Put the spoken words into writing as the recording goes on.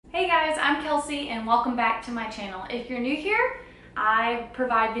guys, I'm Kelsey and welcome back to my channel. If you're new here, I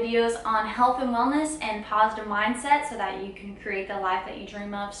provide videos on health and wellness and positive mindset so that you can create the life that you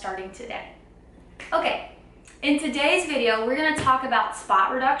dream of starting today. Okay, in today's video, we're going to talk about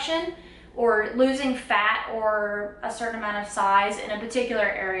spot reduction or losing fat or a certain amount of size in a particular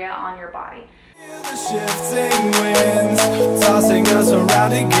area on your body. The shifting winds, tossing us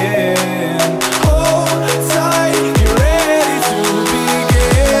around again. Hold tight, get ready to begin,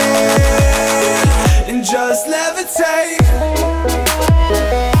 and just levitate.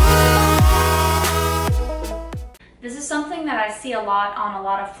 This is something that I see a lot on a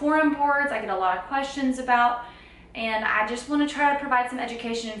lot of forum boards. I get a lot of questions about, and I just want to try to provide some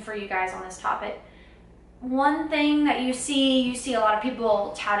education for you guys on this topic. One thing that you see a lot of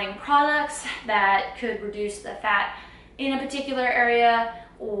people touting products that could reduce the fat in a particular area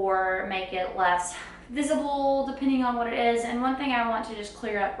or make it less visible depending on what it is. And one thing I want to just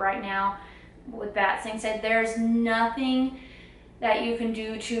clear up right now with that being said, there's nothing that you can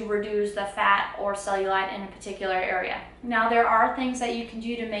do to reduce the fat or cellulite in a particular area. Now there are things that you can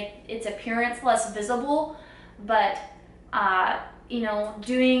do to make its appearance less visible, but you know,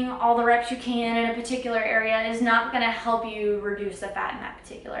 doing all the reps you can in a particular area is not going to help you reduce the fat in that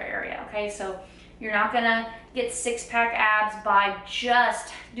particular area, okay? So you're not going to get six-pack abs by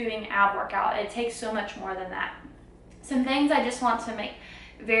just doing ab workout. It takes so much more than that. Some things I just want to make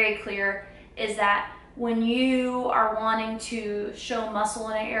very clear is that when you are wanting to show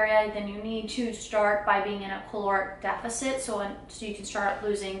muscle in an area, then you need to start by being in a caloric deficit so you can start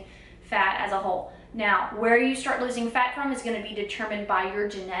losing fat as a whole. Now, where you start losing fat from is going to be determined by your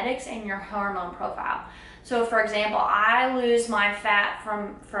genetics and your hormone profile. So for example, I lose my fat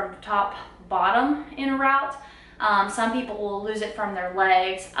from top bottom in a route. Some people will lose it from their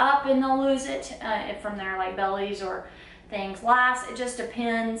legs up and they'll lose it from their like bellies or things last. It just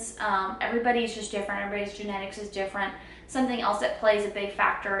depends. Everybody's just different. Everybody's genetics is different. Something else that plays a big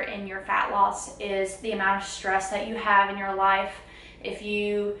factor in your fat loss is the amount of stress that you have in your life. If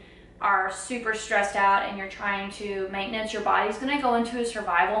you are super stressed out and you're trying to maintenance, your body's going to go into a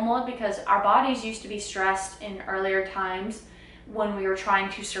survival mode because our bodies used to be stressed in earlier times when we were trying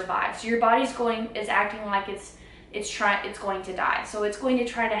to survive. So your body's is acting like it's going to die. So it's going to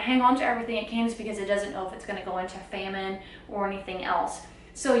try to hang on to everything it can because it doesn't know if it's going to go into famine or anything else.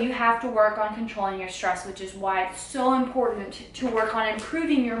 So you have to work on controlling your stress, which is why it's so important to work on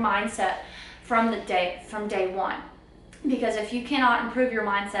improving your mindset from day one. Because if you cannot improve your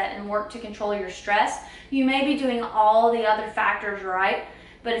mindset and work to control your stress, you may be doing all the other factors right,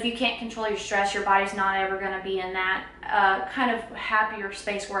 but if you can't control your stress, your body's not ever going to be in that kind of happier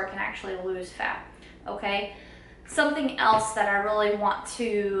space where it can actually lose fat, okay? Something else that I really want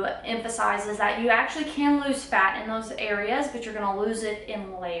to emphasize is that you actually can lose fat in those areas, but you're going to lose it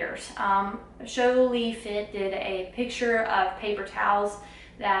in layers. Show Fit did a picture of paper towels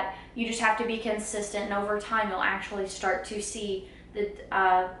that you just have to be consistent, and over time you'll actually start to see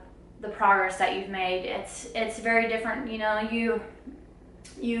the progress that you've made. It's very different. You know,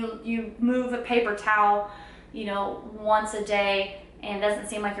 you move a paper towel, you know, once a day, and it doesn't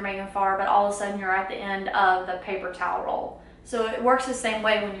seem like you're making far, but all of a sudden you're at the end of the paper towel roll. So it works the same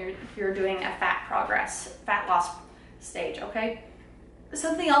way when you're doing a fat loss stage. Okay.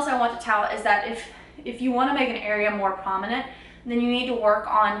 Something else I want to tout is that if you want to make an area more prominent, then you need to work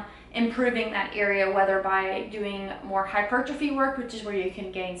on improving that area, whether by doing more hypertrophy work, which is where you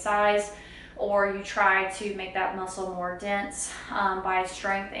can gain size, or you try to make that muscle more dense by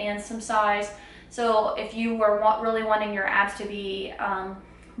strength and some size. So if you were really wanting your abs to be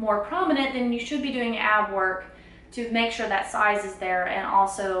more prominent, then you should be doing ab work to make sure that size is there, and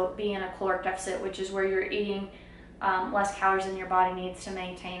also be in a caloric deficit, which is where you're eating less calories than your body needs to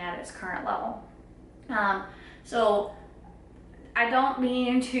maintain at its current level. So I don't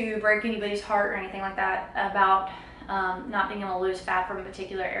mean to break anybody's heart or anything like that about not being able to lose fat from a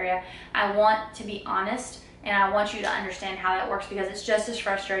particular area. I want to be honest, and I want you to understand how that works because it's just as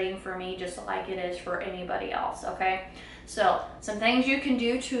frustrating for me just like it is for anybody else, okay? So some things you can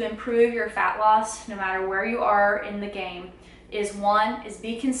do to improve your fat loss no matter where you are in the game is one is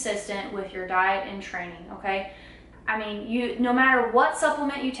be consistent with your diet and training, okay? I mean, no matter what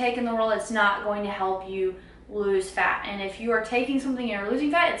supplement you take in the world, it's not going to help you lose fat. And if you are taking something and you're losing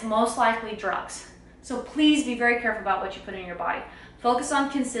fat, it's most likely drugs. So please be very careful about what you put in your body. Focus on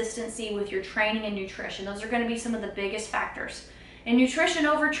consistency with your training and nutrition. Those are going to be some of the biggest factors. And nutrition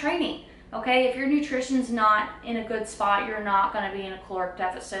over training. Okay, if your nutrition's not in a good spot, you're not going to be in a caloric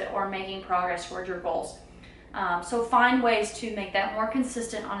deficit or making progress towards your goals. So find ways to make that more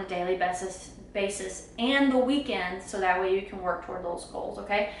consistent on a daily basis and the weekends, so that way you can work toward those goals,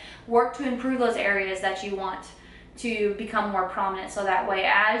 okay? Work to improve those areas that you want to become more prominent, so that way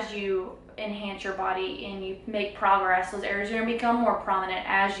as you enhance your body and you make progress, those areas are going to become more prominent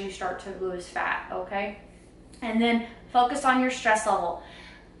as you start to lose fat, okay? And then focus on your stress level.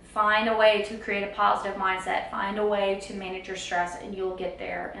 Find a way to create a positive mindset. Find a way to manage your stress, and you'll get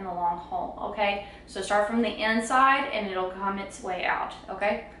there in the long haul, okay? So start from the inside and it'll come its way out,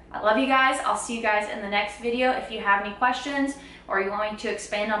 okay? I love you guys. I'll see you guys in the next video. If you have any questions or you want me to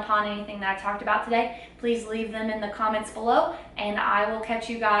expand upon anything that I talked about today, please leave them in the comments below, and I will catch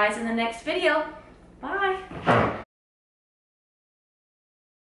you guys in the next video. Bye.